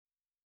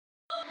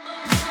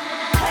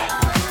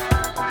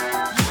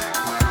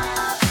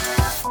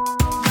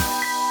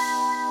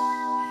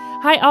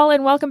Hi, all,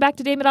 and welcome back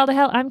to Damn It All to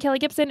Hell. I'm Kelly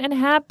Gibson, and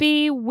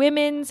happy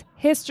Women's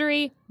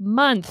History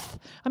Month.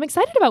 I'm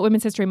excited about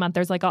Women's History Month.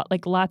 There's like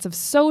lots of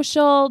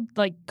social,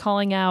 like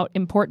calling out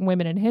important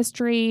women in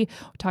history.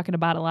 We're talking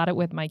about a lot of it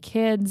with my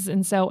kids.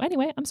 And so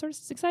anyway, I'm sort of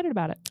excited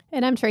about it.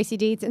 And I'm Tracy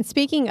Dietz. And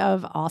speaking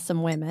of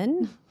awesome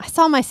women, I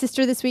saw my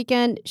sister this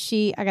weekend.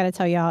 She, I got to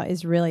tell y'all,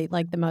 is really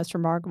like the most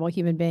remarkable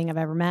human being I've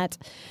ever met.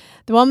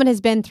 The woman has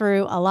been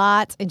through a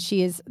lot, and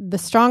she is the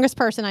strongest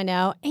person I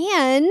know.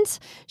 And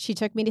she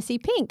took me to see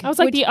Pink. I was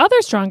like the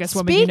other strongest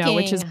woman you know,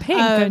 which is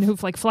Pink, and who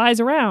like flies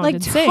around like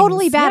and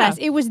totally sings. badass.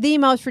 Yeah. It was the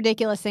most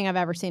ridiculous thing I've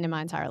ever seen in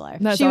my entire life.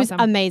 That's she awesome.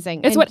 was amazing.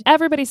 It's and what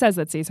everybody says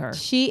that sees her.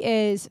 She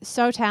is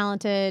so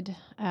talented.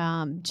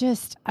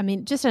 Just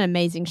an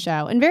amazing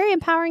show and very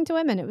empowering to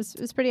women. It was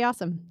pretty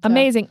awesome. So.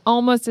 Amazing.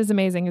 Almost as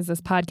amazing as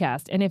this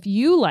podcast. And if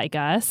you like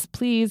us,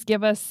 please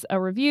give us a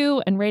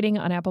review and rating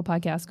on Apple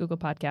Podcasts, Google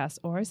Podcasts,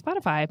 or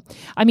Spotify.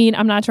 I mean,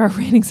 I'm not sure our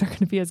ratings are going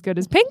to be as good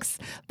as Pink's,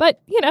 but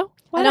I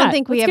don't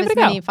think we have as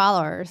many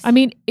followers. I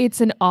mean,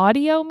 it's an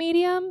audio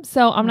medium,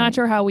 so I'm not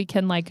sure how we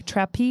can like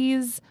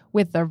trapeze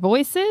with their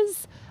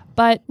voices.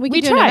 But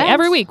we try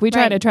every week. We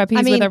try to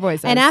trapeze with our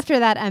voices. And after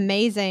that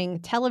amazing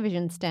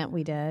television stint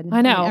we did.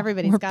 I know.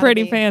 Everybody's we're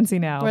pretty fancy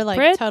now. We're like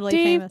pretty totally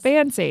famous.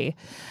 Fancy.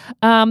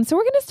 So we're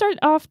going to start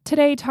off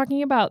today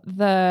talking about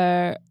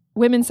the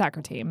women's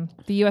soccer team,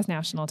 the U.S.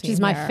 national team. Which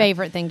is my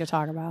favorite thing to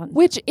talk about.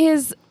 Which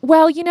is,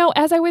 well,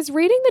 as I was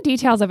reading the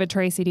details of it,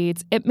 Tracy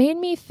Dietz, it made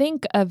me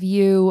think of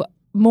you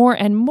more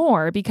and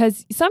more,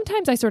 because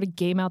sometimes I sort of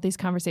game out these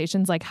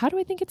conversations like, how do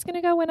I think it's going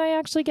to go when I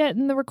actually get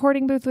in the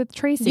recording booth with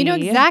Tracy? You know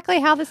exactly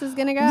how this is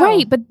going to go.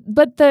 Right,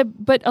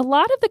 but a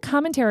lot of the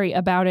commentary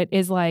about it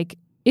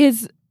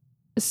is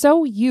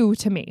so you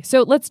to me.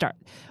 So let's start.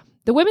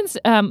 The women's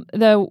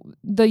the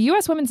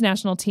U.S. women's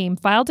national team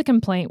filed a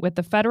complaint with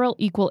the Federal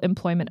Equal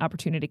Employment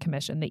Opportunity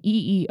Commission, the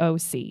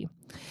EEOC.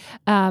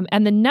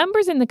 And the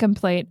numbers in the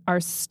complaint are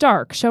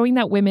stark, showing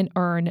that women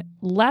earn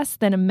less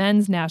than a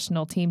men's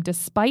national team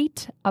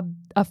despite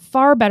a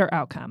far better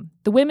outcome.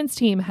 The women's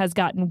team has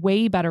gotten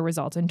way better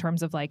results in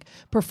terms of like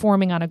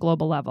performing on a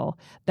global level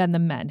than the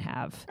men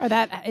have.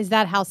 Is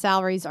that how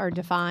salaries are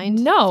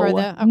defined?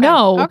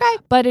 No. Okay.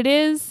 But it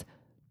is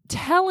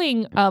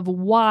telling of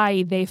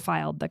why they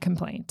filed the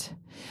complaint.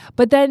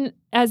 But then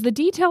as the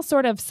details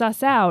sort of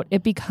suss out,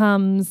 it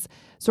becomes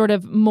sort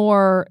of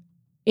more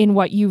in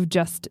what you've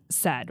just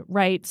said,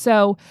 right?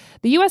 So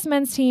the U.S.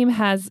 men's team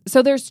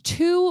there's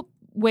two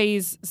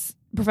ways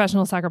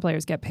professional soccer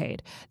players get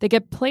paid. They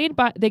get paid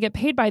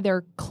by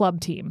their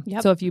club team.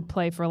 Yep. So if you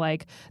play for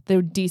like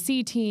the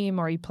DC team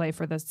or you play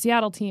for the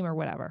Seattle team or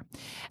whatever.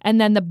 And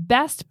then the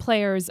best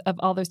players of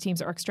all those teams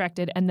are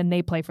extracted and then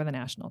they play for the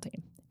national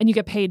team. And you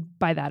get paid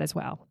by that as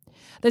well.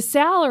 The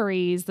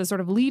salaries, the sort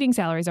of leading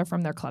salaries, are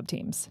from their club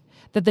teams.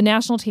 That the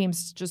national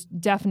teams just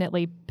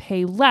definitely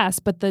pay less,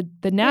 but the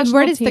national team...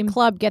 Where does the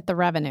club get the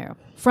revenue?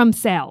 From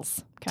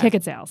sales. Okay.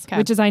 Ticket sales,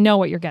 which is I know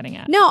what you're getting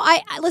at. No,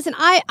 listen,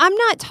 I'm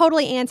not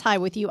totally anti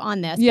with you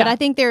on this, but I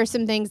think there are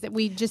some things that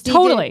we just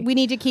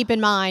need to keep in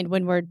mind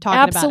when we're talking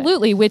about it.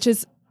 Absolutely, which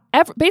is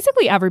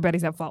basically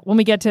everybody's at fault. When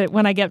I get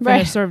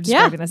finished sort of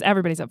describing this,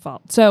 everybody's at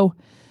fault. So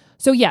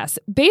yes,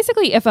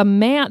 basically if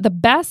the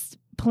best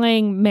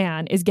playing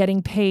man is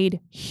getting paid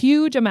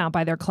huge amount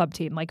by their club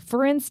team, like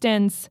for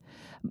instance,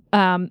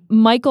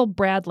 Michael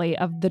Bradley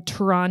of the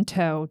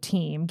Toronto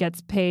team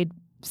gets paid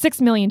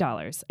 $6 million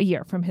a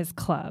year from his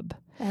club.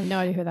 I have no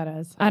idea who that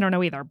is. I don't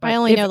know either. But I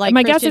only know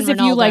my guess Christian is if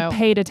you Ronaldo.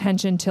 paid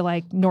attention to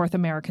like North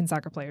American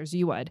soccer players,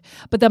 you would.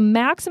 But the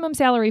maximum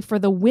salary for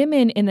the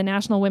women in the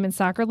National Women's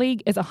Soccer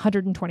League is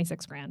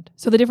 $126,000.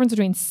 So the difference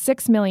between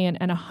 $6 million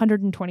and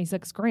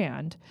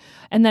 $126,000.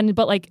 And then,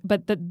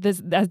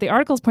 as the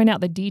articles point out,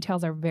 the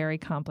details are very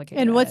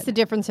complicated. And what's the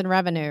difference in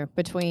revenue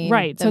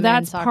between so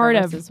that's part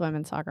of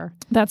women's soccer?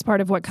 That's part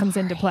of what comes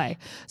into play.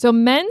 So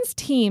men's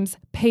teams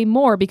pay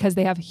more because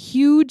they have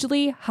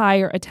hugely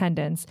higher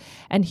attendance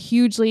and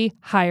hugely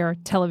higher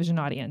television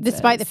audiences.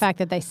 Despite the fact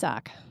that they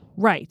suck.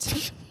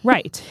 Right.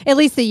 At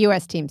least the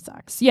U.S. team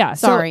sucks. Yeah.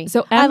 Sorry.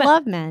 So I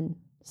love men.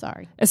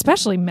 Sorry.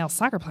 Especially male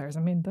soccer players.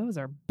 I mean, those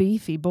are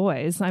beefy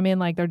boys. I mean,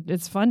 like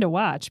it's fun to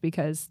watch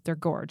because they're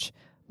gorge.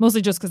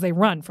 Mostly just because they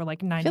run for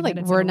like 90 minutes. I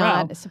feel like we're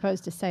not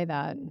supposed to say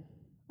that.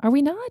 Are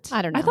we not?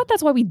 I don't know. I thought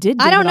that's why we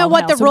did. I don't know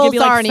what the rules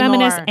are anymore.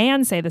 Feminist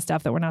and say the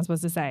stuff that we're not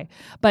supposed to say.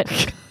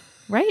 But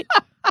right?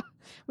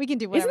 We can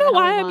do whatever. Isn't that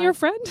why I'm your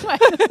friend?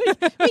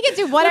 We can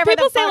do whatever.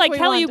 People the say fuck like, we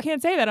Kelly, want. you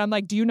can't say that. I'm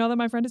like, do you know that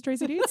my friend is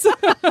Tracy Dietz?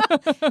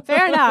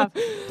 Fair enough.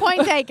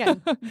 Point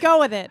taken. Go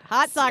with it.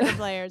 Hot soccer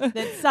players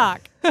that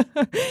suck.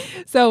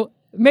 So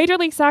Major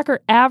League Soccer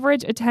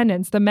average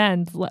attendance, the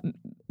men's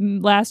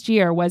last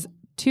year was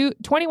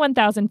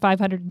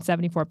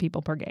 21,574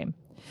 people per game.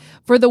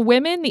 For the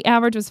women, the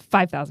average was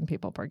 5,000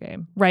 people per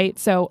game, right?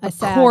 So a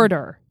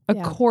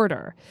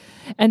quarter.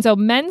 And so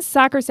men's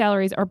soccer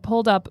salaries are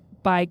pulled up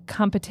by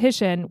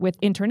competition with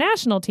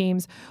international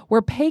teams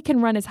where pay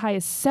can run as high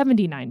as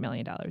 $79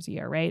 million a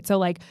year, right? So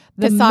like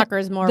soccer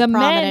is more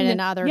prominent in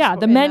other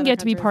the men get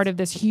to be countries. part of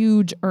this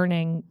huge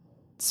earning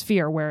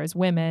sphere, whereas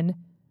women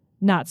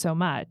not so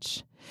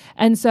much.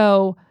 And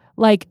so,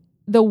 like,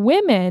 the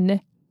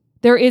women,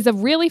 there is a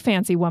really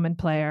fancy woman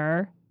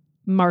player,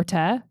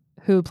 Marta,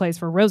 who plays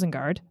for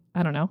Rosengard.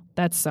 I don't know.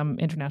 That's some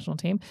international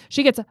team.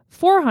 She gets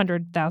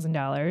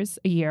 $400,000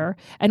 a year.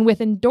 And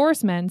with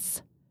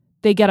endorsements,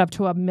 they get up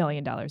to $1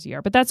 million a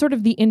year. But that's sort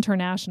of the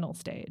international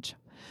stage.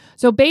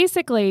 So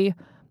basically,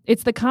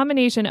 it's the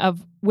combination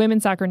of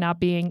women's soccer not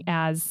being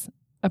as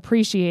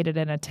appreciated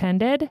and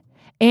attended,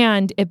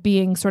 and it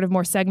being sort of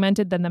more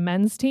segmented than the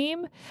men's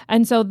team.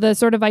 And so the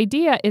sort of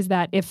idea is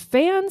that if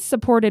fans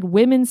supported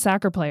women's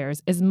soccer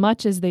players as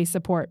much as they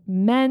support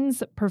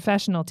men's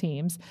professional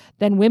teams,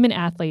 then women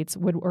athletes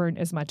would earn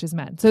as much as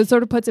men. So it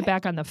sort of puts it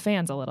back on the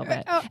fans a little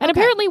bit. And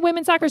apparently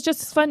women's soccer is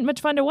just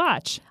much fun to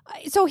watch.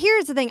 So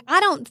here's the thing. I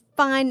don't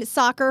find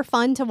soccer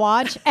fun to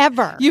watch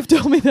ever. You've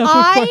told me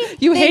that before.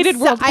 You hated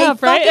World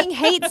Cup, right? I fucking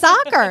hate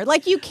soccer.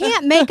 Like, you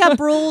can't make up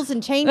rules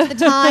and change the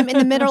time in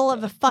the middle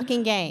of a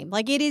fucking game.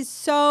 Like, it is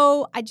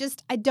so, I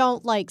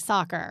don't like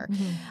soccer.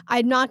 Mm-hmm.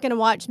 I'm not going to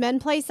watch men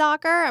play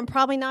soccer. I'm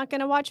probably not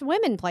going to watch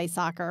women play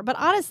soccer. But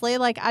honestly,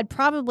 like, I'd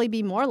probably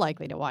be more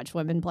likely to watch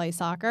women play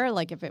soccer,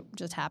 like, if it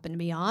just happened to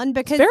be on.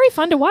 Because it's very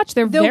fun to watch.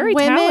 They're very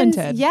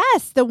talented.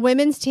 Yes, the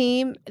women's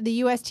team, the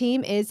U.S.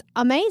 team is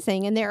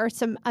amazing. And there are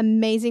some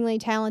amazingly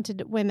talented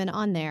women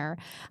on there.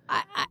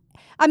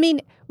 I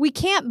mean, we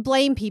can't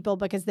blame people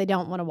because they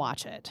don't want to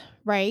watch it,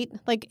 right?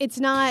 Like, it's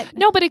not.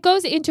 No, but it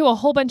goes into a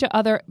whole bunch of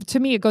other. To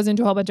me, it goes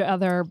into a whole bunch of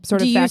other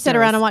sort of. Do you sit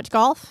around and watch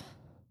golf?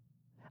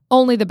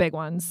 Only the big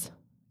ones: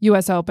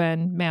 U.S.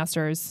 Open,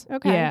 Masters.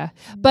 Okay. Yeah,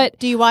 but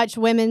do you watch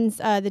women's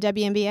the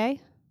WNBA?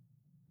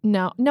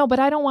 No, but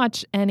I don't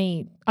watch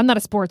any. I'm not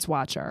a sports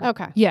watcher.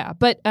 Okay. Yeah,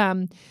 but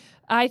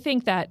I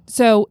think that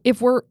so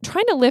if we're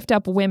trying to lift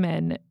up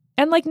women.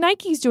 And like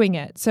Nike's doing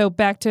it. So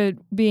back to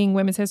being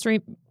Women's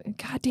History.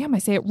 God damn, I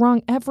say it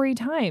wrong every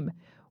time.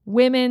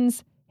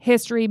 Women's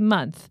History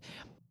Month.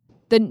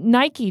 The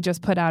Nike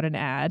just put out an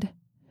ad,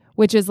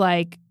 which is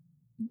like,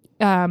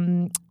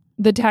 the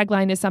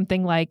tagline is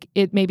something like,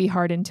 it may be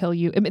hard until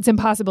it's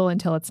impossible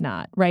until it's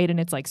not, right? And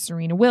it's like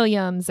Serena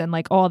Williams and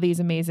like all these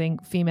amazing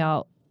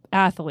female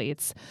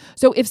athletes.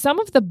 So if some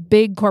of the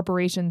big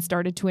corporations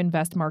started to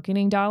invest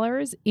marketing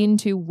dollars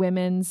into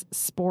women's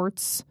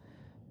sports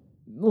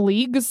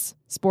leagues,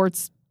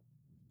 sports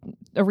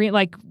arena,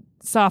 like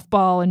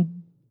softball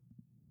and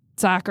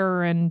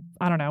soccer and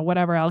I don't know,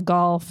 whatever else,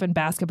 golf and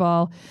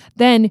basketball,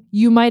 then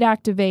you might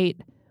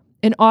activate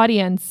an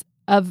audience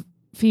of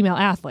female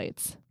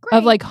athletes. Great.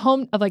 Of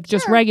like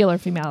just regular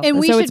female. And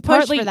we so should it's push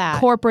partly for that.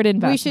 Corporate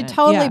investment. We should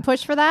totally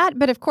push for that.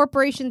 But if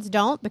corporations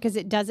don't, because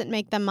it doesn't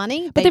make them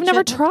money, but they've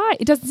never tried.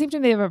 It doesn't seem to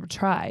me they've ever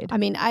tried. I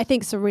mean, I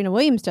think Serena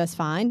Williams does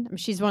fine. I mean,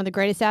 she's one of the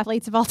greatest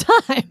athletes of all time,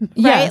 right?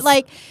 Yes.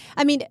 Like,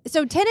 I mean,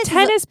 so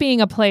tennis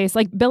being a place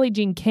like Billie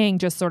Jean King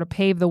just sort of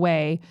paved the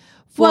way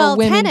for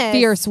women,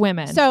 fierce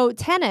women. So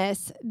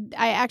tennis,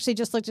 I actually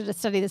just looked at a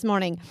study this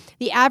morning.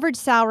 The average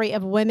salary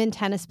of women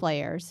tennis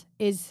players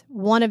is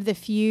one of the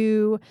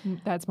few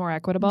that's more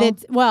equitable.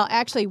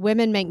 Actually,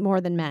 women make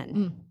more than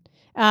men.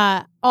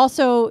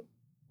 Also,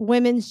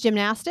 women's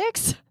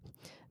gymnastics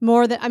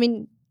more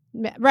than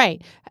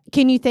right.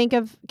 Can you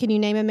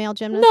name a male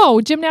gymnast? No,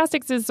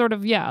 gymnastics is sort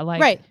of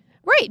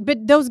Right,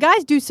 but those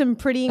guys do some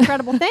pretty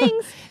incredible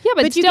things. Yeah,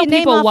 but you still can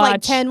name people off watch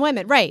like 10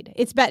 women. Right,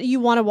 it's better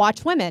you want to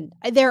watch women.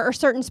 There are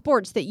certain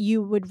sports that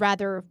you would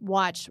rather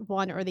watch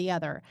one or the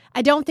other.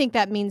 I don't think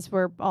that means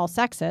we're all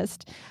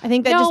sexist. I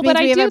think that just means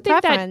we have a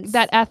preference.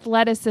 That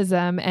athleticism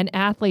and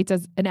athletes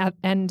and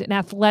an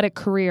athletic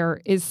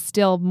career is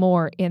still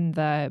more in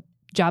the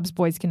jobs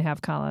boys can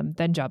have column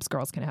than jobs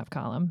girls can have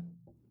column.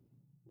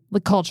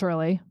 Like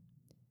culturally.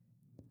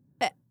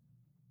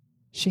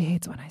 She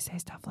hates when I say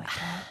stuff like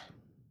that.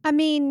 I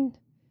mean,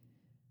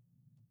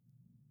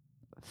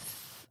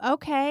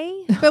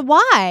 okay, but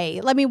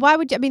why? I mean, why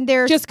would you? I mean,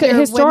 there's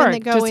historic, women that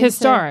go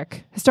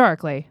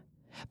historically,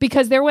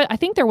 because I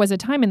think there was a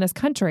time in this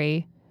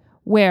country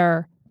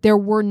where there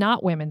were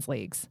not women's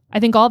leagues.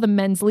 I think all the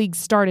men's leagues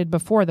started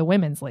before the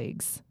women's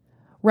leagues.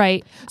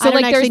 Right. So I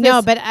don't actually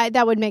know, but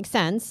that would make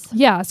sense.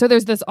 Yeah. So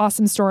there's this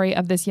awesome story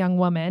of this young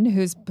woman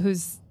who's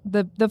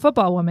the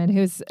football woman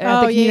who's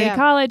at the community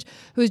college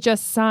who's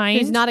just signed.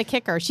 Who's not a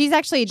kicker. She's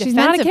actually a defensive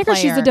player. She's not a kicker.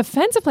 Player. She's a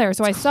defensive player.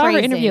 So I saw her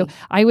interview.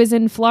 I was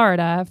in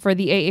Florida for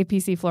the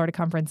AAPC Florida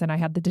conference and I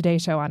had the Today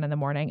Show on in the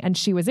morning and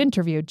she was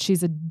interviewed.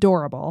 She's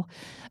adorable.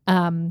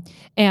 And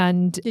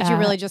did you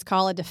really just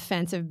call a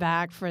defensive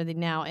back for the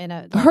now in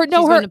a going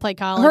to play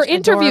college? Her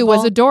interview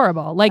was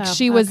adorable. Like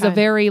she was okay. a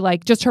very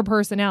just her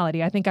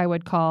personality. I think I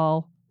would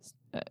call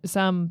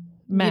some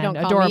men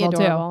adorable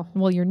too.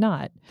 Well, you're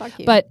not. Fuck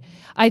you. But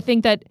I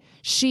think that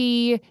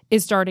she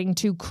is starting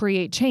to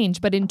create change,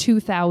 but in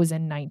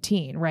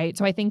 2019, right?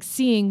 So I think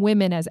seeing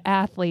women as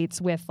athletes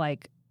with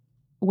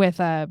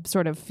a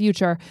sort of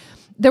future.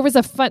 There was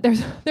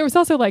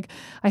also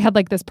I had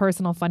this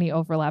personal funny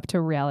overlap to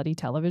reality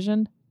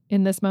television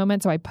in this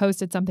moment. So I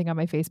posted something on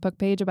my Facebook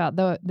page about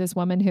this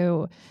woman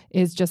who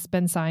is just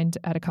been signed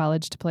at a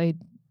college to play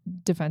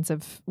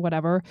defensive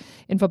whatever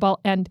in football.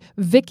 And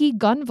Vicky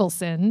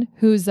Gunvalson,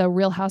 who's a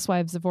Real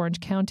Housewives of Orange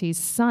County's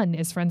son,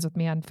 is friends with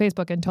me on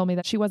Facebook and told me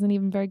that she wasn't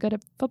even very good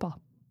at football.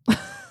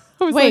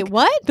 I was Wait, like,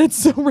 what? That's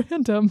so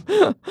random.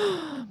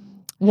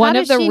 One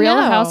of does the she Real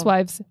know?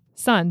 Housewives'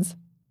 sons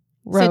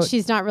wrote. Said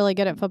she's not really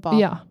good at football.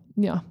 Yeah,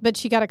 But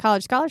she got a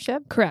college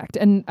scholarship. correct.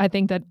 And I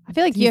think that I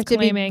feel like he's you have to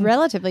be claiming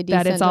relatively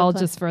decent. that it's all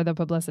just for the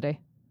publicity.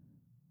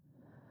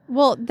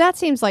 Well, that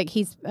seems like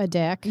he's a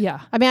dick.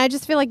 Yeah, I mean, I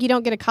just feel like you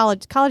don't get a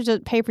college. College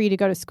doesn't pay for you to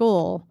go to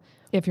school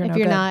if you're if no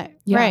you're good. not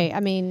Yeah. right. I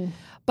mean,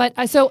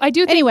 But so I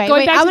do think anyway,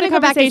 going wait, back I to want the to go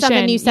back to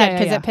something you said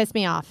conversation- because it pissed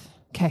me off.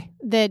 Okay.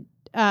 That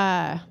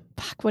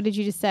what did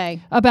you just say?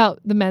 About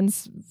the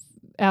men's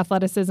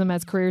athleticism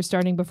as careers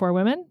starting before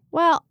women.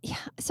 Well, yeah,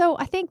 so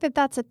I think that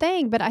that's a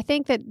thing, but I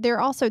think that there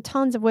are also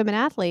tons of women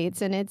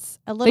athletes, and it's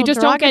a little They just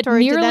don't get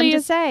derogatory to them nearly to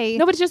as say.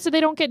 No, but it's just that they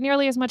don't get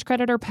nearly as much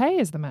credit or pay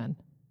as the men,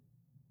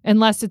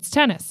 unless it's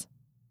tennis.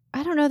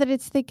 I don't know that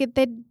it's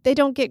they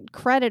don't get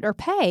credit or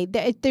pay.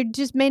 They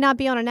just may not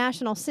be on a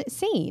national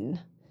scene.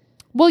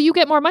 Well, you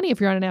get more money if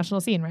you're on a national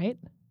scene, right?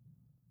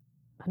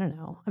 I don't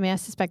know. I mean, I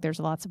suspect there's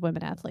lots of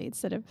women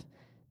athletes that have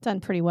done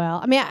pretty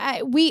well. I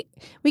mean,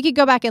 we could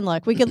go back and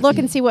look. We could look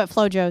and see what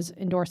FloJo's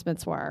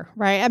endorsements were,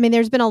 right? I mean,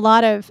 there's been a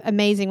lot of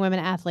amazing women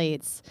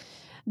athletes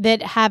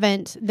that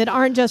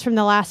aren't just from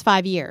the last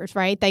 5 years,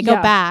 right? They go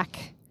Yeah.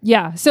 back.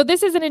 Yeah. So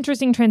this is an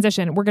interesting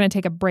transition. We're going to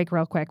take a break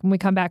real quick. When we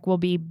come back, we'll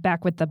be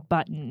back with the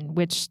button,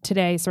 which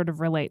today sort of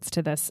relates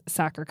to this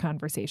soccer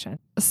conversation.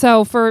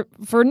 So for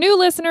new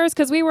listeners,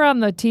 because we were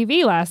on the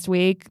TV last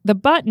week, the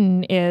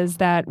button is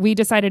that we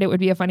decided it would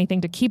be a funny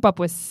thing to keep up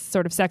with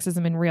sort of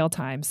sexism in real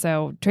time.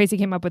 So Tracy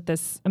came up with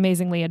this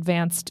amazingly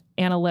advanced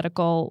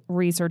analytical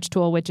research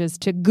tool, which is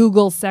to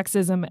Google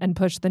sexism and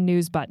push the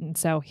news button.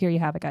 So here you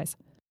have it, guys.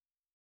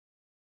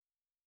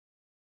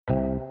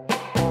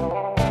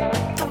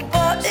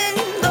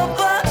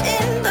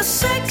 The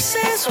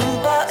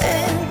sexism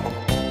button.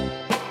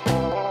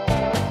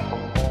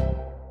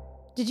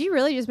 Did you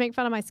really just make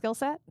fun of my skill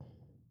set?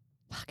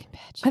 Fucking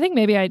bitch. I think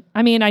maybe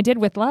I did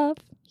with love.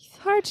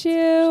 Aren't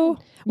you?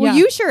 Well, Yeah.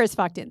 you sure as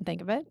fuck didn't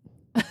think of it.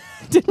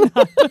 Did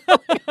not.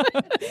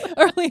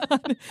 early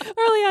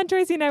on,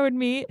 Tracy and I would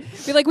meet,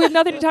 be like, we have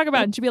nothing to talk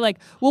about. And she'd be like,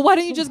 well, why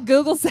don't you just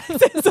Google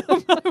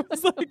sexism? I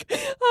was like,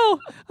 oh,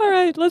 all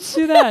right, let's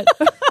do that.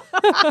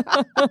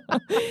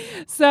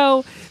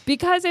 So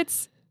because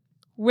it's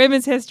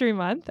Women's History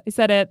Month, I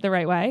said it the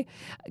right way,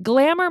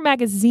 Glamour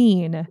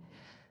magazine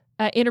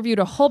interviewed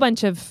a whole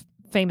bunch of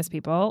famous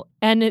people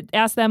and it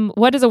asked them,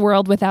 what does a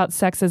world without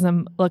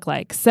sexism look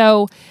like?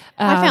 So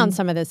I found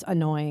some of this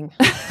annoying.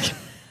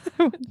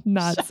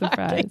 Not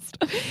surprised.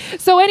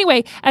 So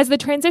anyway, as the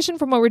transition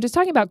from what we were just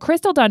talking about,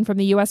 Crystal Dunn from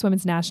the U.S.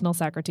 Women's National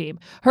Soccer Team,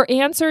 her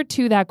answer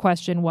to that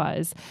question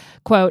was,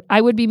 quote,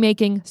 I would be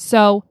making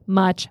so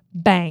much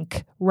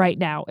bank right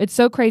now. It's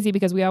so crazy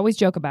because we always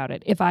joke about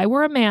it. If I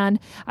were a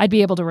man, I'd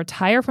be able to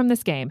retire from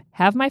this game,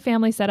 have my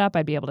family set up,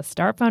 I'd be able to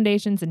start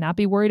foundations and not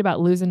be worried about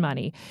losing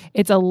money.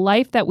 It's a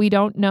life that we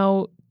don't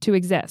know to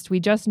exist.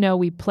 We just know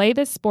we play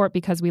this sport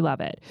because we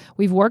love it.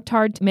 We've worked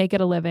hard to make it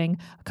a living.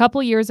 A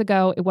couple years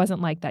ago, it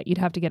wasn't like that. You'd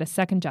have to get a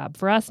second job.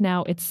 For us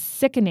now, it's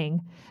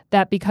sickening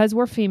that because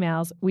we're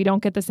females, we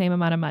don't get the same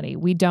amount of money.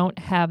 We don't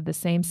have the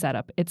same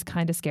setup. It's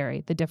kind of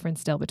scary, the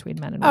difference still between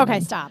men and women. Okay,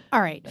 stop.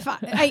 All right.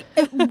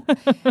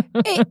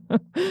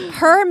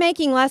 Her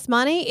making less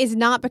money is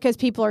not because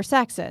people are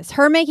sexist.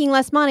 Her making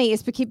less money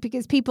is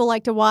because people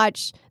like to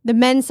watch the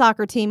men's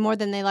soccer team more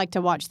than they like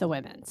to watch the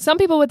women's. Some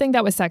people would think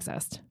that was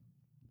sexist.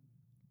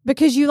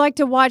 Because you like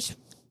to watch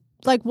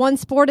like one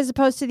sport as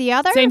opposed to the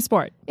other? Same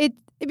sport.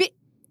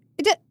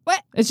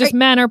 What? It's just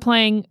men are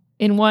playing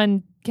in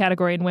one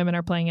category and women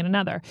are playing in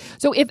another.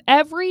 So if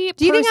every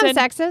Do you think I'm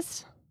person-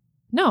 sexist?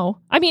 No.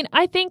 I mean,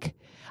 I think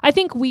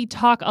we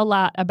talk a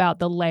lot about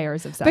the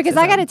layers of sexism. Because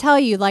I got to tell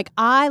you, like,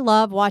 I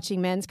love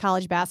watching men's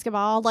college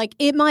basketball. Like,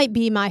 it might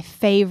be my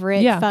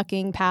favorite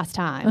fucking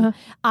pastime. Uh-huh.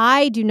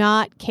 I do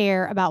not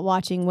care about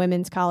watching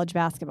women's college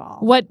basketball.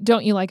 What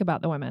don't you like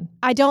about the women?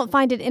 I don't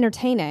find it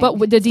entertaining. But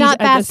it's not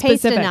the fast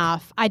paced specific-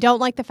 enough. I don't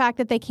like the fact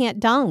that they can't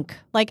dunk.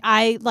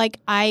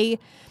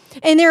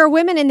 And there are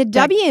women in the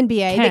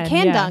WNBA that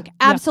can dunk.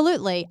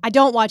 Absolutely. I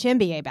don't watch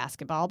NBA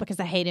basketball because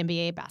I hate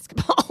NBA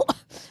basketball.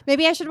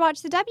 Maybe I should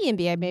watch the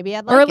WNBA. Maybe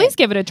I'd like Or at it. least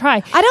give it a try.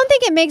 I don't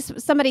think it makes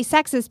somebody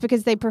sexist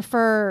because they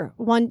prefer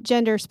one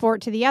gender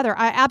sport to the other.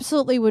 I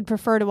absolutely would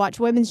prefer to watch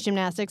women's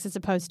gymnastics as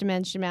opposed to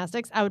men's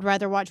gymnastics. I would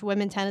rather watch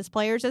women tennis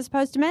players as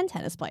opposed to men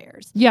tennis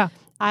players. Yeah.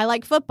 I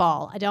like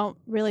football. I don't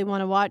really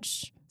want to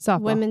watch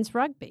Softball. women's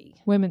rugby.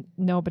 Women,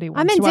 nobody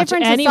wants I'm to watch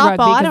indifferent to any softball.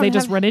 rugby I because don't they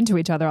just have- run into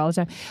each other all the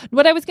time.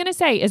 What I was going to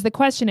say is the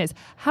question is,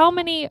 how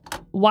many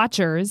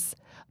watchers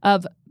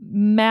of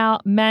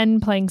men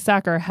playing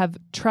soccer have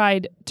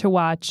tried to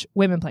watch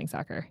women playing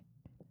soccer?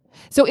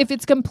 So if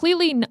it's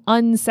completely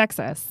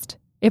unsexist,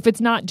 if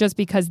it's not just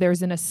because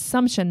there's an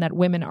assumption that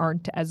women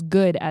aren't as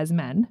good as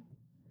men,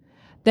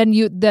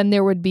 then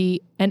there would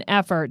be an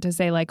effort to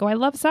say like, oh, I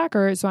love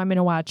soccer, so I'm going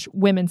to watch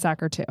women's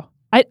soccer too.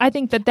 I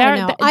think that I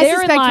don't know. I therein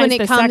suspect lies when it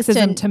the comes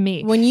sexism to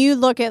me. when you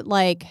look at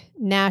like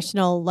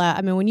national,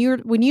 when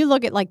you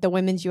look at like the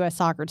women's U.S.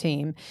 soccer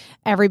team,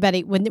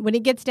 everybody when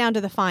it gets down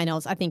to the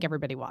finals, I think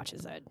everybody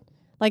watches it.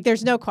 Like,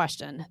 there's no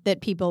question that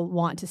people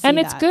want to see And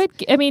it's that. good.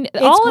 I mean,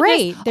 It's all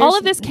great. of this, all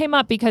of this came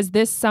up because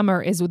this summer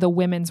is the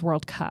Women's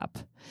World Cup.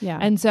 Yeah.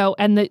 And so,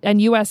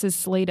 and U.S. is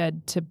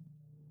slated to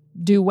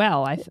do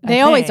well.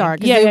 They always are,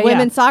 because the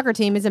women's soccer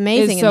team is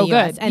amazing Is so in the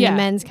U.S. good. and Yeah. the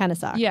men's kind of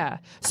suck. Yeah.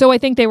 So I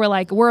think they were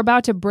like, we're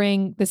about to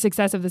bring the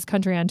success of this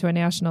country onto a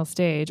national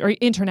stage or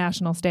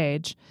international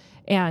stage.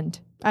 And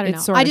I don't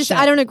it's know. sort of shit.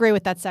 I don't agree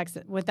with that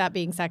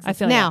being sexist. I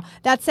feel now, ya.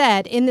 that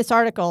said, in this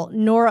article,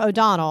 Nora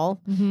O'Donnell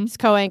Mm-hmm. is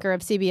co-anchor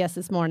of CBS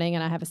This Morning,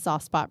 and I have a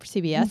soft spot for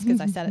CBS because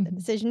I sat at the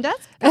decision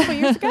desk a couple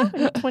years ago in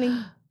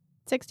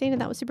 2016,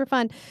 and that was super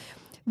fun.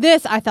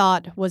 This, I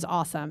thought, was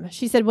awesome.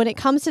 She said, when it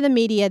comes to the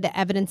media, the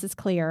evidence is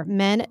clear.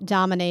 Men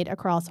dominate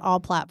across all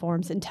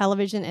platforms, in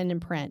television and in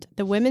print.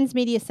 The Women's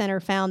Media Center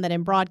found that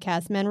in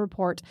broadcast, men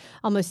report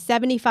almost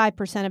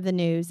 75% of the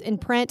news. In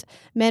print,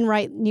 men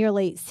write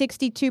nearly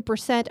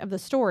 62% of the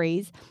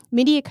stories.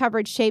 Media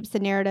coverage shapes the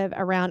narrative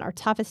around our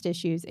toughest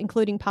issues,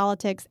 including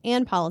politics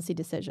and policy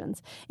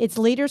decisions. Its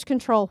leaders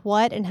control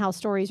what and how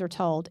stories are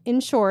told. In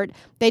short,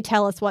 they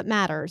tell us what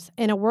matters.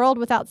 In a world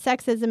without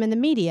sexism in the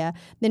media,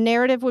 the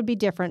narrative would be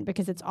different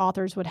because its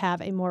authors would have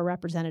a more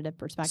representative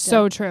perspective.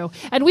 So true.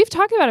 And we've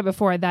talked about it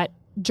before that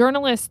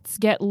journalists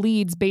get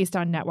leads based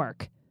on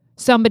network.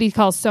 Somebody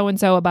calls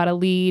so-and-so about a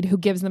lead who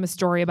gives them a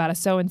story about a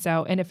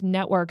so-and-so. And if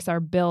networks are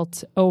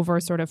built over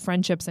sort of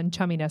friendships and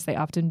chumminess, they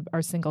often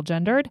are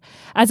single-gendered,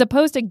 as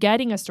opposed to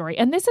getting a story.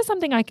 And this is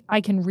something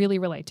I can really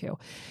relate to.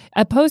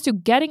 Opposed to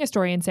getting a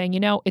story and saying,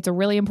 it's a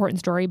really important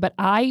story, but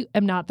I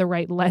am not the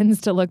right lens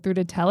to look through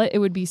to tell it. It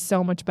would be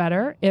so much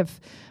better if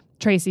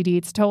Tracy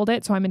Dietz told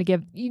it. So I'm going to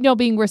give,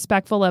 being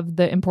respectful of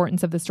the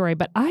importance of the story.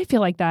 But I feel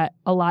like that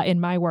a lot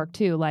in my work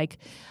too. Like,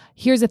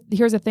 here's a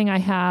thing I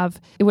have.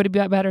 It would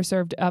be better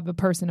served of a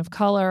person of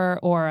color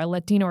or a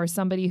Latino or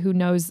somebody who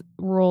knows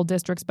rural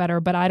districts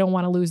better. But I don't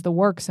want to lose the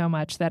work so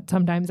much that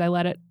sometimes I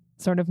let it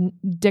sort of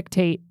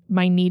dictate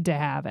my need to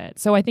have it.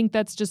 So I think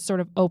that's just sort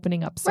of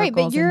opening up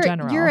circles in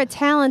general. You're a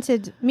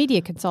talented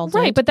media consultant.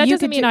 Right, but that You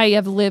doesn't could mean I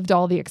have lived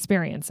all the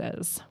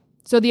experiences.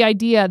 So the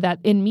idea that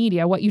in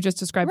media, what you just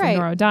described from Right.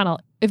 Nora O'Donnell,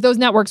 if those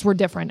networks were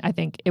different, I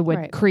think it would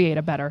Right. create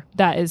a better.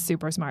 That is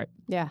super smart.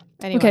 Yeah.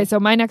 Anyway. Okay, so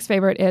my next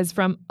favorite is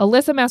from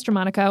Alyssa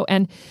Mastromonaco.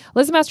 And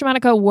Alyssa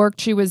Mastromonaco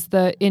she was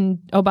in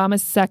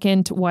Obama's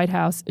second White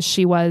House.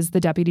 She was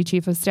the deputy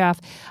chief of staff.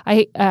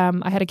 I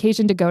had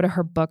occasion to go to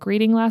her book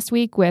reading last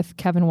week with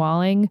Kevin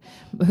Walling,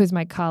 who's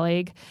my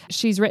colleague.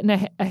 She's written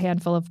a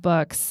handful of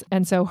books.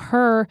 And so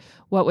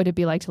What Would It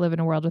Be Like to Live in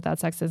a World Without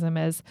Sexism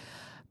is,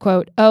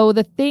 quote, "Oh,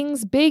 the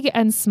things big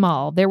and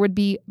small. There would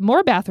be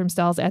more bathroom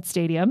stalls at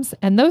stadiums,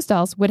 and those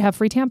stalls would have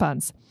free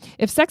tampons.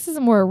 If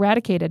sexism were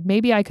eradicated,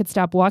 maybe I could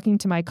stop walking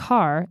to my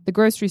car, the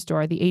grocery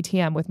store, the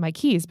ATM with my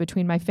keys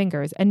between my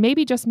fingers, and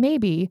maybe, just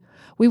maybe,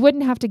 we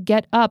wouldn't have to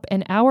get up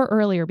an hour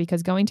earlier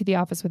because going to the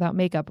office without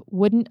makeup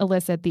wouldn't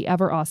elicit the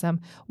ever awesome,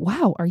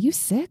 'Wow, are you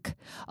sick?'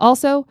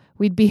 Also,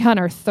 we'd be on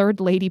our third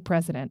lady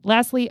president.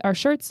 Lastly, our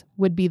shirts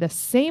would be the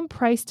same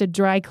price to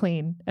dry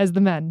clean as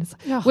the men's,"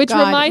 which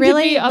God, reminded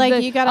really? me of like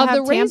the you gotta of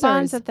have the tampons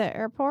razors. at the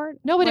airport?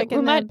 No, but like it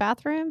in the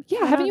bathroom?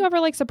 Yeah, haven't you ever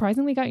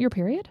surprisingly got your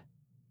period?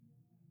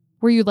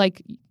 Where you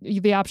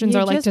the options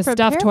You are just to stuff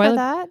prepare for toilet.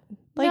 that?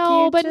 Like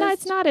No, you but just,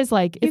 it's not as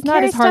like you it's not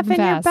carry as hard stuff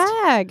and in fast.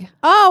 your bag.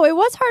 Oh, it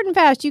was hard and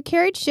fast. You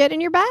carried shit in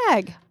your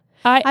bag.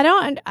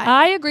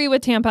 I agree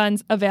with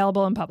tampons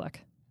available in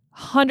public,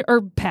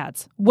 or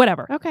pads,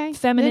 whatever. Okay,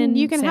 feminine. Then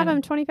you can have sanity.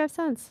 them 25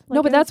 cents.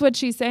 No, but that's what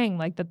she's saying.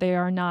 Like that they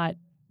are not.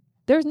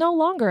 There's no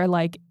longer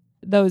like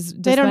those.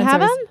 They don't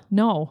have dispensers.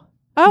 No.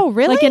 Oh,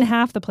 really? Like in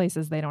half the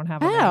places they don't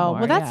have them Oh, anymore.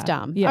 well, that's Yeah.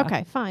 dumb. Yeah.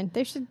 Okay, fine.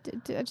 They should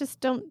I just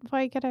don't.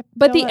 Why you gotta?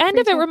 But fill the up end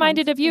of free it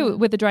reminded tampons? of you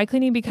with the dry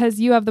cleaning because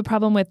you have the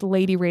problem with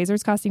lady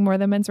razors costing more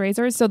than men's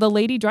razors. So the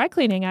lady dry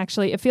cleaning,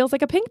 actually, it feels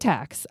like a pink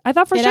tax. I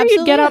thought for It sure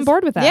you'd get absolutely on is.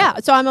 board with that. Yeah,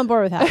 so I'm on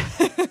board with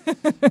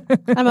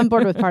that. I'm on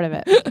board with part of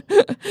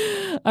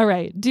it. All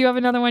right. Do you have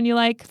another one you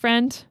like,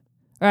 friend?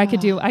 Or I could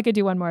do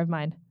one more of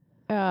mine.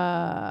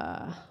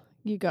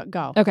 You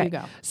go. Okay. You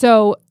go.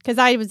 So Because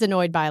I was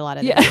annoyed by a lot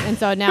of this. Yeah. And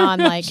so now I'm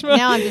like,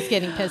 now I'm just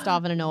getting pissed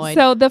off and annoyed.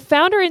 the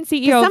founder and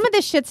CEO Some of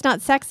this shit's not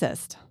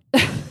sexist.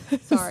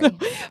 Sorry.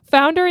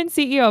 founder and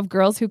CEO of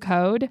Girls Who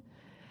Code.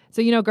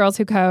 So Girls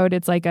Who Code,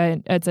 it's like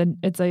it's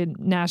a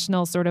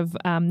national sort of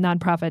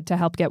nonprofit to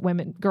help get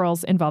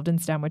girls involved in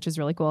STEM, which is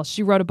really cool.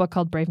 She wrote a book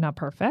called Brave Not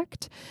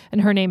Perfect,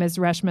 and her name is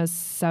Reshma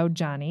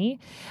Saujani.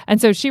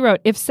 And so she wrote,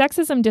 if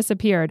sexism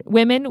disappeared,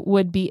 women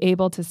would be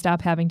able to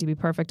stop having to be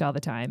perfect all the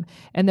time,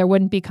 and there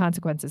wouldn't be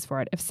consequences for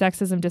it. If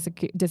sexism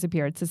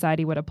disappeared,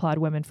 society would applaud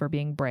women for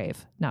being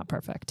brave, not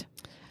perfect.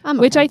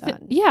 Which I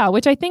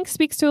think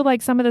speaks to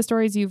like some of the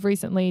stories you've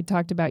recently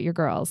talked about your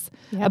girls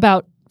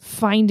about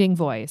finding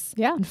voice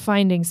and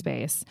finding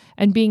space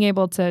and being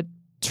able to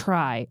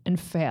try and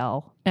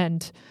fail.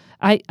 And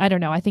I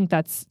don't know. I think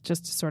that's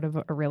just sort of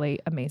a really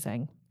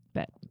amazing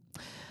bit.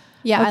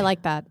 Yeah, Okay. I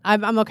like that.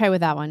 I'm okay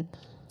with that one.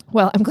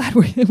 Well, I'm glad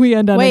we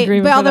end on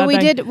agreement. but for although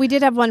that thing. we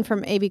did have one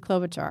from A.B.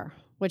 Klobuchar,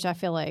 which I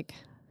feel like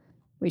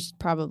we should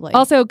probably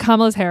Also,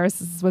 Kamala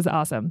Harris was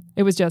awesome.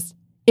 It was just,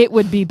 it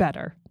would be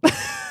better.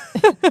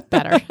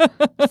 better.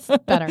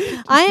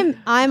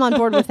 I'm on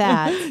board with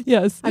that.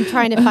 Yes. I'm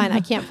trying to find. I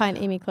can't find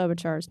Amy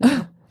Klobuchar's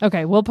now.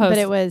 Okay, we'll post. But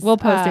it was, we'll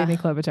post Amy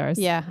Klobuchar's.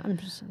 Yeah,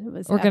 it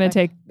was. We're going to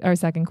epic. take our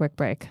second quick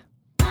break.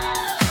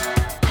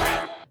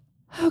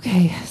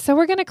 Okay, so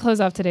we're going to close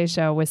off today's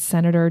show with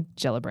Senator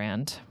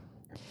Gillibrand.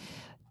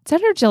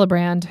 Senator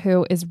Gillibrand,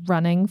 who is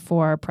running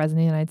for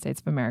President of the United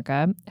States of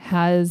America,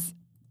 has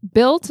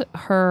built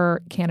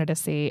her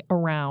candidacy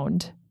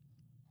around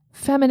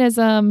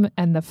feminism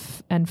and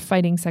and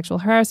fighting sexual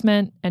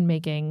harassment and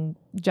making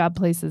job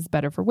places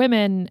better for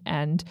women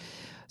and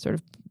sort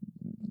of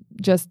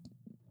just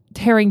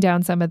tearing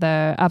down some of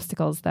the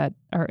obstacles that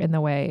are in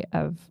the way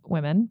of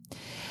women.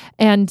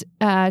 And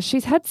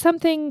she's had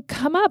something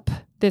come up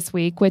this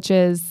week, which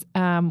is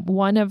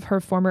one of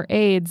her former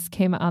aides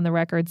came on the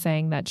record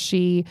saying that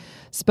she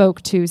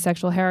spoke to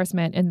sexual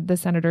harassment in the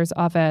senator's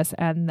office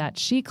and that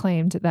she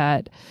claimed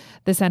that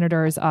the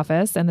senator's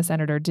office and the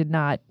senator did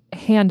not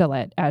handle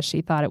it as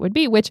she thought it would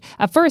be, which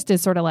at first is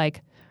sort of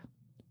like,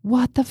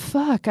 what the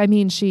fuck? I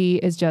mean, she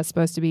is just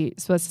supposed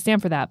to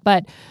stand for that.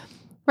 But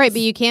right,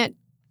 but you can't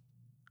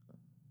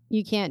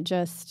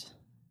just.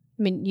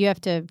 I mean, you have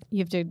to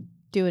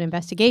do an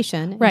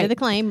investigation into the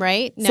claim,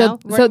 right? No,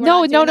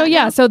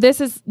 yeah. So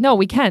this is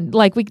we can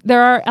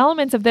there are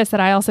elements of this that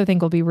I also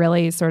think will be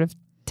really sort of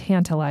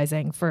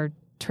tantalizing for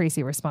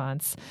Tracy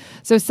response.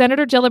 So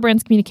Senator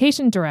Gillibrand's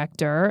communication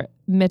director,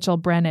 Mitchell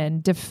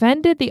Brennan,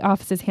 defended the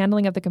office's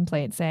handling of the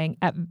complaint, saying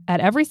at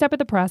every step of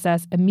the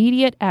process,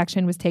 immediate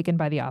action was taken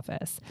by the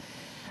office.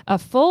 A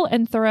full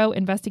and thorough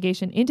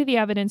investigation into the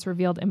evidence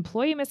revealed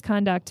employee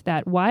misconduct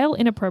that, while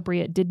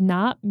inappropriate, did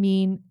not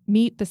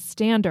meet the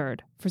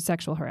standard for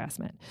sexual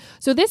harassment.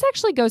 So this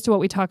actually goes to what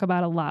we talk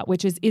about a lot,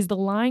 which is the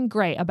line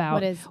gray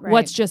about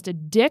what's just a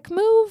dick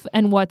move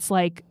and what's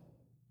like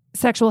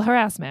sexual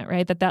harassment,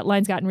 right? That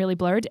line's gotten really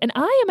blurred. And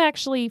I am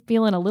actually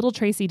feeling a little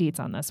Tracy Dietz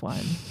on this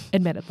one,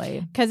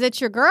 admittedly. Because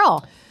it's your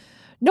girl.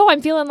 No,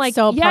 I'm feeling like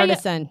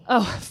partisan. Yeah.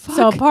 Oh, fuck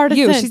so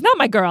partisan. you. She's not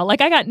my girl.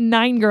 Like I got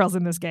 9 girls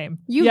in this game.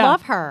 You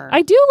love her.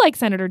 I do like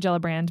Senator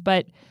Gillibrand,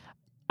 but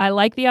I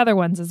like the other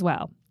ones as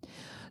well.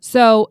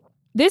 So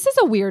this is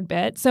a weird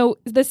bit. So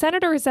the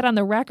senator has said on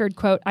the record,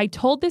 quote, "I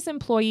told this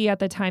employee at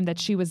the time that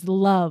she was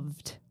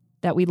loved,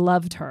 that we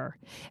loved her,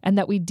 and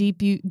that we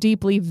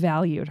deeply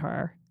valued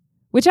her."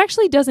 Which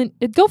actually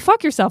doesn't go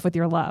fuck yourself with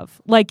your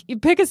love. Like you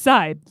pick a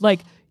side.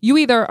 Like you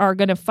either are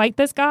going to fight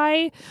this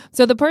guy.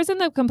 So the person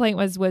the complaint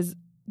was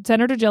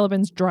Senator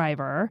Gillibrand's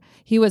driver.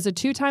 He was a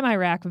 2-time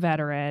Iraq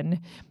veteran.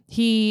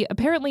 He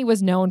apparently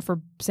was known for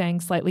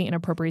saying slightly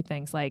inappropriate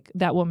things like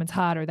that woman's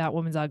hot or that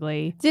woman's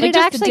ugly. Did it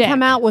actually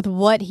come out with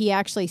what he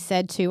actually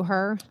said to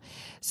her?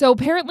 So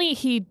apparently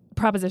he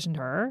propositioned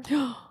her.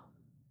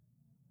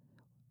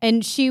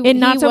 And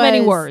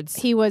many words.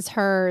 He was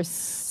her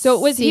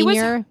senior. He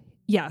was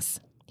yes.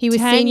 He was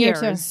 10 senior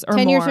years to, or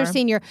 10 more. years or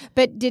senior.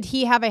 But did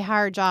he have a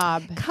higher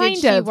job? Kind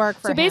did of. She work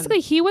for so him? basically,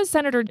 he was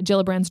Senator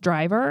Gillibrand's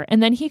driver,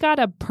 and then he got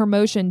a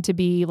promotion to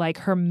be like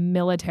her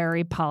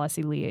military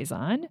policy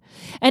liaison.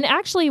 And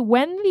actually,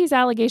 when these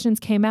allegations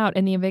came out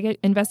and the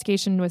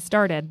investigation was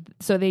started,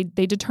 so they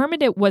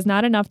determined it was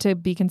not enough to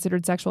be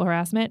considered sexual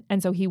harassment,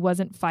 and so he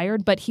wasn't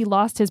fired, but he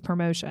lost his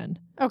promotion.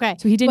 Okay.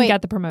 So he didn't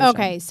get the promotion.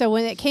 Okay. So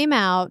when it came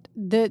out,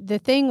 the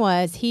thing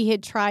was he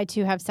had tried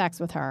to have sex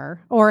with her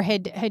or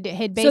had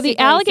basically. So the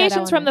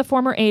allegations from the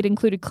former aide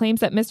included claims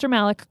that Mr.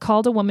 Malik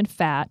called a woman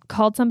fat,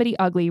 called somebody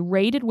ugly,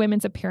 rated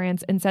women's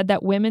appearance, and said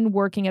that women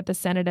working at the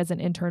Senate as an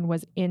intern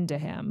was into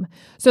him.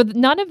 So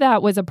none of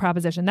that was a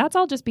proposition. That's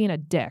all just being a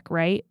dick,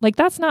 right? Like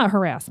that's not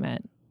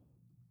harassment.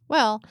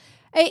 Well,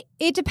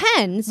 it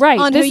depends, right?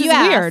 On this who you is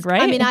ask. Weird,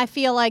 right? I mean, I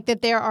feel like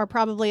that there are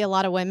probably a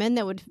lot of women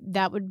that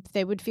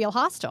would feel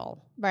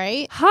hostile,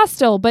 right?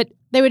 Hostile, but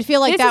they would feel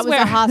like that was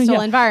a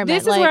hostile environment.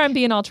 This is where I'm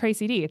being all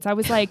Tracy Dietz. I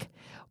was like,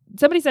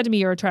 somebody said to me,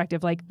 "You're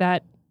attractive." Like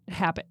that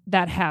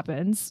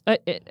happens. I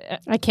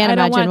can't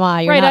imagine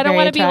why. You're right? Not I don't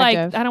want to be like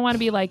I don't want to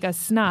be like a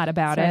snot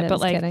about it, but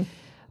like. Kidding.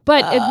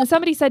 But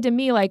somebody said to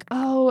me, like,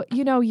 "Oh,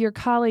 your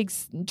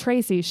colleague's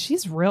Tracy,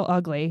 she's real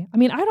ugly." I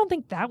mean, I don't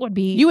think that would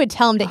be. You would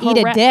tell him to eat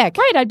a dick,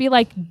 right? I'd be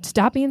like,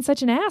 "Stop being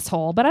such an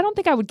asshole." But I don't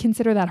think I would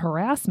consider that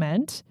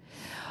harassment.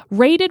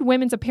 Rated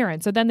women's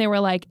appearance. So then they were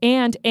like,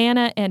 "And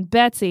Anna and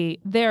Betsy,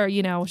 they're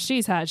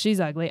she's hot, she's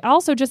ugly."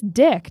 Also, just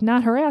dick,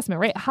 not harassment,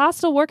 right?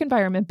 Hostile work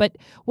environment. But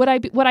would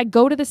I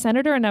go to the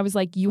senator and I was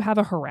like, "You have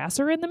a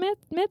harasser in the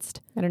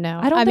midst"? I don't know.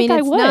 I think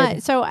I would.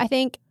 Not, so I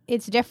think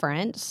it's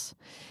different.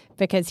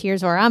 Because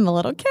here's where I'm a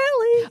little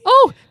Kelly.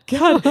 Oh,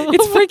 God.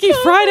 It's Freaky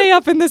Friday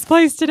up in this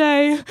place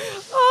today.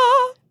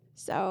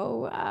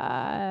 So,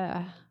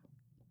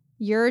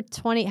 you're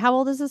 20. How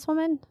old is this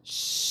woman?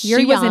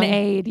 She was an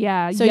aide,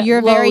 yeah. So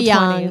you're very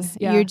young. 20s,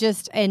 yeah. You're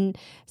and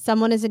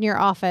someone is in your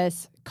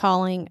office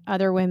calling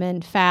other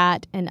women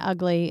fat and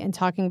ugly and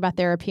talking about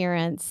their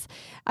appearance.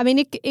 I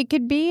mean, it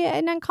could be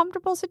an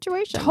uncomfortable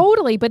situation.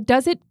 Totally, but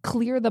does it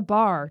clear the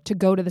bar to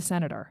go to the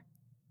senator?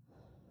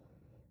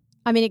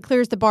 I mean, it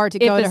clears the bar to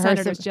If go the to her.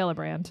 senator's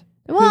Gillibrand.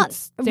 Well, who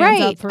stands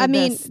right. up for I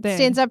mean, this thing.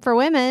 stands up for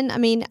women. I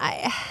mean,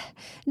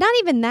 not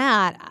even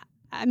that.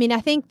 I mean, I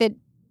think that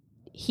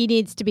he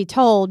needs to be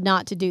told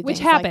not to do Which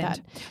things like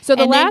happened. that. So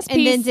the and last then,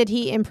 piece... And then did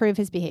he improve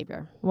his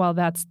behavior? Well,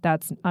 that's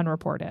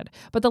unreported.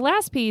 But the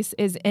last piece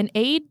is an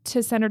aide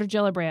to Senator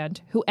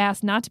Gillibrand, who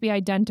asked not to be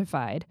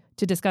identified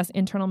to discuss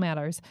internal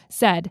matters,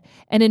 said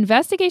an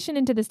investigation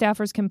into the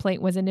staffer's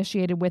complaint was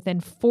initiated within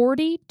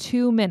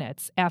 42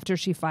 minutes after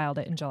she filed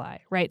it in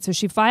July, right? So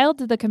she filed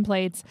the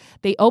complaints.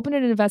 They opened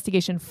an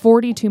investigation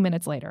 42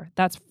 minutes later.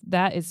 That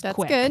is That's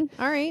quick. good.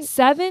 All right.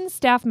 7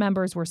 staff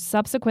members were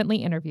subsequently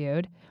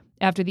interviewed.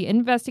 After the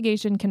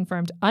investigation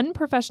confirmed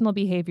unprofessional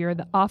behavior,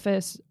 the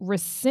office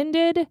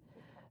rescinded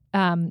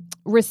Mr.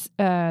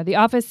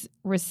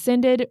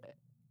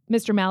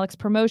 Malik's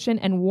promotion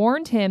and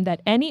warned him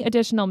that any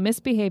additional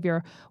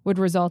misbehavior would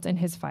result in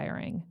his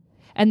firing.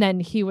 And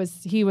then he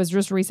was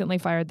just recently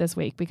fired this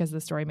week because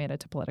the story made it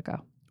to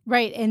Politico.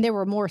 Right, and there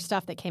were more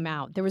stuff that came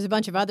out. There was a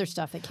bunch of other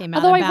stuff that came out.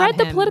 Although I about read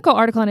the him. Politico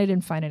article and I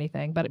didn't find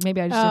anything, but maybe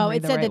I just didn't read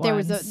it the said right that there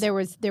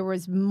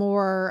ones. was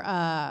more.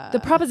 The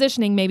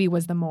propositioning maybe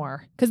was the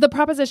more, because the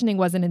propositioning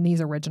wasn't in these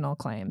original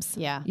claims.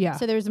 Yeah.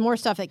 So there was more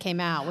stuff that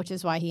came out, which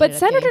is why he. But ended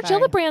up Senator getting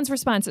fired. Gillibrand's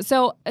response.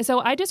 So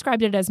I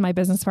described it as my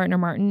business partner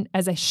Martin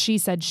as a she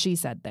said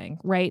thing,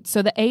 right?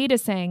 So the aide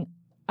is saying,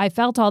 I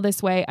felt all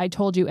this way. I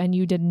told you, and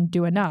you didn't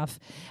do enough.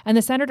 And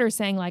the senator is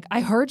saying, like,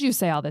 I heard you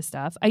say all this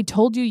stuff. I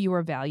told you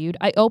were valued.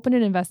 I opened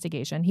an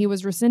investigation. He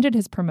was rescinded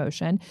his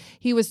promotion.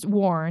 He was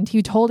warned.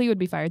 He told he would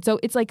be fired. So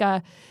it's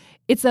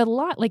it's a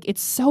lot. Like, it's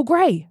so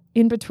gray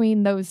in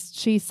between those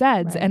she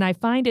saids. Right. And I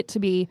find it to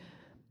be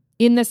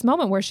in this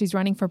moment where she's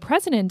running for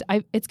president,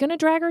 it's going to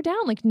drag her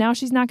down. Like, now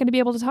she's not going to be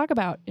able to talk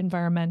about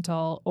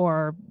environmental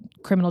or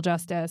criminal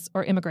justice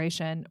or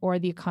immigration or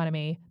the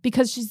economy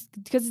because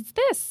it's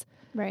this.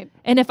 Right.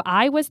 And if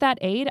I was that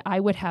aide,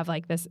 I would have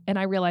like this, and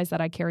I realize that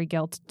I carry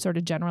guilt sort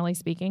of generally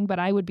speaking, but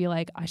I would be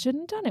like, I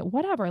shouldn't have done it.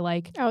 Whatever.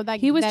 Like,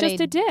 he was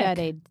just a dick. That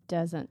aide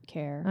doesn't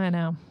care. I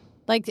know.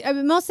 Like, I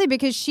mean, mostly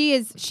because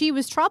she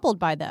was troubled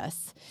by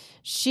this.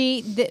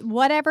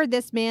 Whatever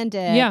this man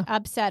did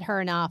upset her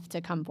enough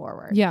to come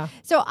forward. Yeah.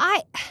 So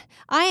I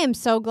am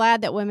so glad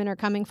that women are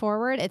coming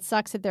forward. It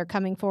sucks that they're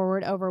coming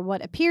forward over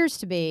what appears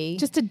to be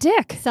Just a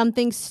dick.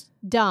 something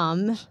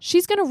dumb.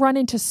 She's going to run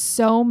into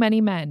so many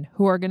men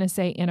who are going to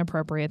say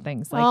inappropriate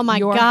things. Like, oh my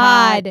you're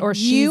God. hot, or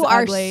she's you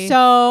are ugly.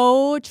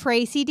 so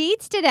Tracy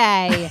Dietz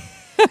today.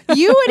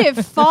 You would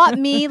have fought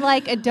me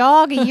like a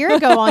dog a year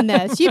ago on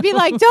this. You'd be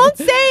like, don't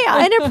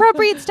say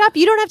inappropriate stuff.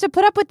 You don't have to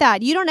put up with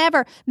that.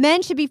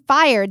 Men should be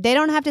fired. They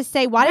don't have to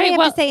say, why do they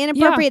have to say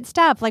inappropriate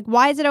stuff? Like,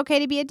 why is it okay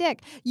to be a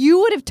dick? You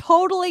would have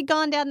totally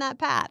gone down that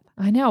path.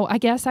 I know. I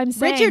guess I'm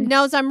saying. Richard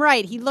knows I'm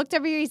right. He looked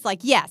over here. He's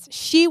like, yes,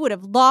 she would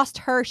have lost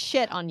her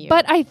shit on you.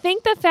 But I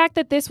think the fact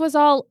that this was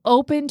all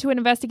open to an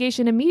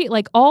investigation immediately,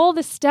 like all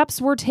the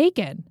steps were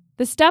taken.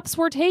 The steps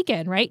were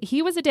taken, right?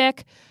 He was a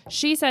dick.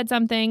 She said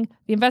something.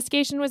 The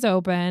investigation was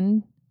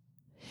open.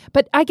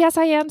 But I guess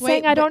I am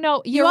saying I don't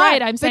know. You're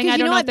right. I'm saying I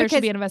don't know if there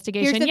should be an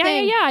investigation.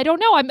 Yeah. I don't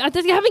know. I'm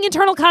having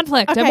internal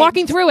conflict. Okay. I'm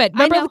walking through it.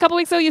 Remember a couple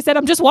weeks ago you said,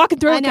 I'm just walking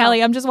through it,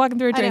 Kelly. I'm just walking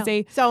through it, I know.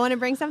 Tracy. So I want to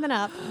bring something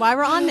up while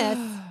we're on this.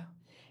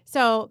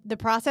 So the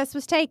process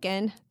was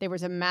taken. There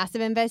was a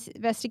massive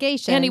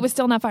investigation. And he was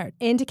still not fired.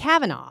 Into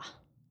Kavanaugh.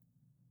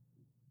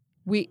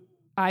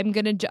 I'm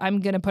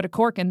gonna put a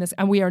cork in this,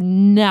 and we are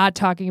not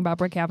talking about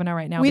Brett Kavanaugh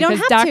right now. We don't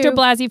because have Dr. to.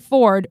 Blasey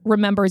Ford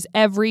remembers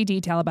every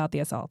detail about the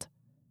assault.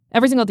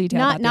 Every single detail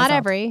about the assault. Not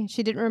every.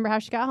 She didn't remember how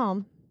she got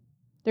home.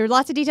 There were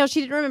lots of details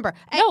she didn't remember.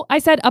 No, I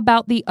said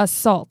about the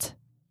assault.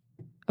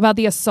 About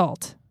the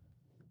assault.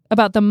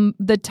 About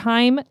the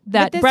time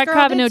that Brett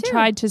Kavanaugh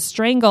tried to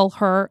strangle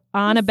her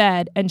on a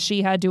bed and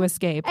she had to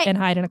escape and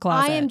hide in a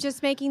closet. I am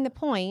just making the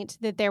point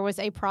that there was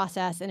a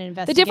process and an The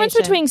investigation. difference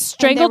between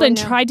strangled and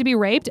tried to be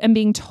raped and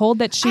being told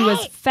that she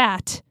was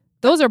fat,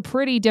 those are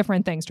pretty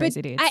different things,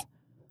 Tracy Dietz.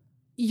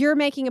 You're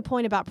making a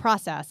point about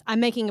process. I'm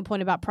making a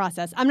point about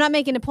process. I'm not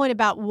making a point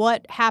about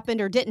what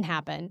happened or didn't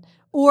happen,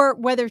 or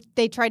whether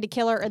they tried to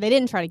kill her or they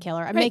didn't try to kill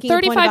her. I'm making a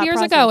point about 35 years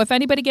process. ago, if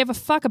anybody gave a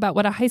fuck about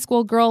what a high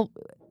school girl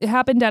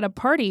happened at a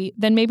party,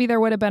 then maybe there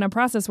would have been a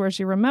process where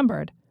she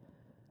remembered.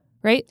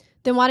 Right?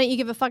 Then why don't you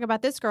give a fuck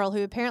about this girl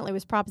who apparently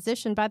was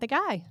propositioned by the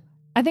guy?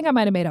 I think I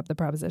might have made up the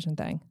proposition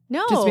thing.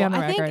 No, just to be on the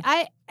I record.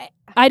 think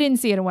I didn't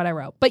see it in what I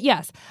wrote. But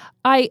yes,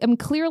 I am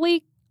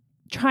clearly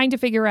trying to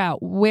figure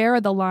out where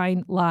the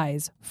line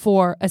lies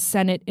for a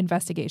Senate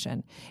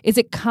investigation. Is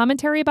it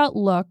commentary about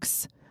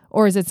looks,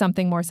 or is it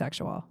something more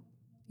sexual?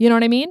 You know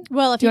what I mean?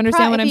 Well, do you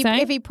understand what I'm saying?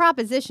 If he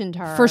propositioned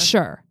her, for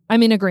sure,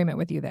 I'm in agreement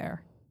with you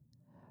there.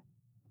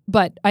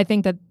 But I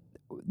think that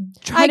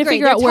trying to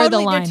figure out where the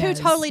line is. They're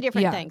two totally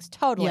different things.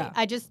 Totally. Yeah.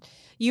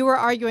 You were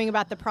arguing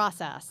about the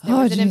process. There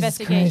was an Jesus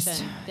investigation.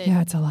 Christ. that-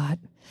 Yeah, it's a lot.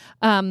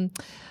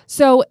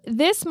 So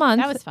this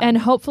month, That was fun. and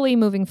hopefully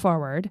moving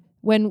forward,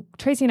 when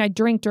Tracy and I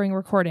drink during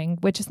recording,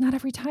 which is not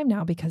every time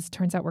now because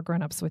turns out we're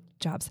grown-ups with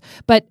jobs,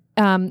 but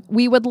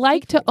we would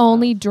like to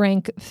only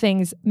drink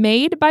things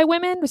made by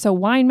women, so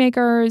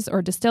winemakers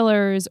or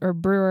distillers or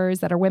brewers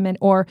that are women,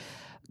 or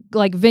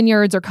like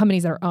vineyards or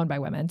companies that are owned by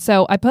women.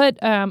 So I put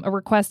a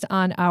request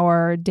on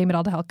our Dame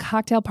Adele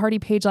cocktail party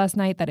page last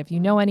night that if you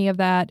know any of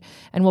that,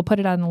 and we'll put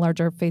it on the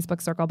larger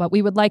Facebook circle, but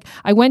we would like,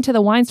 I went to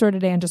the wine store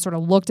today and just sort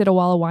of looked at a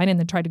wall of wine and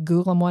then tried to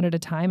Google them one at a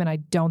time. And I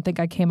don't think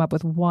I came up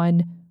with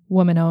one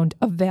woman-owned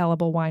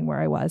available wine where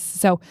I was.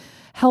 So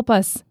help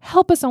us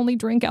only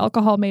drink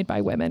alcohol made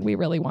by women. We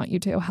really want you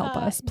to help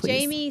us, please.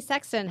 Jamie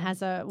Sexton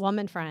has a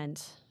woman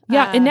friend.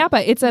 Yeah, in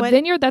Napa. It's a what-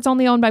 vineyard that's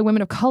only owned by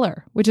women of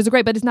color, which is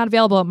great, but it's not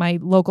available at my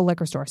local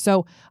liquor store.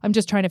 So I'm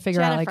just trying to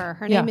figure out, like, Jennifer.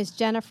 Her yeah. name is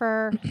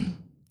Jennifer.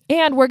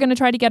 And we're going to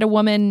try to get a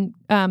woman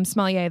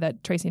sommelier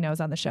that Tracy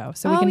knows on the show.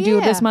 So we can do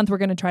yeah. this month. We're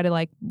going to try to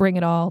like bring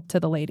it all to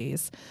the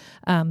ladies.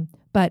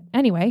 But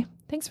anyway,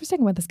 thanks for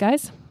sticking with us,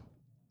 guys.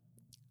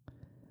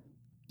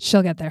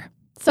 She'll get there.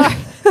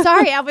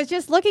 Sorry, I was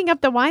just looking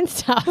up the wine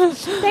stuff.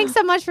 Thanks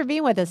so much for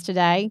being with us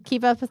today.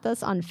 Keep up with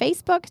us on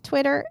Facebook,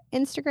 Twitter,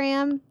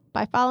 Instagram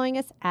by following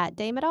us at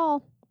Dame It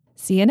All.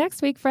 See you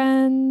next week,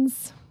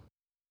 friends.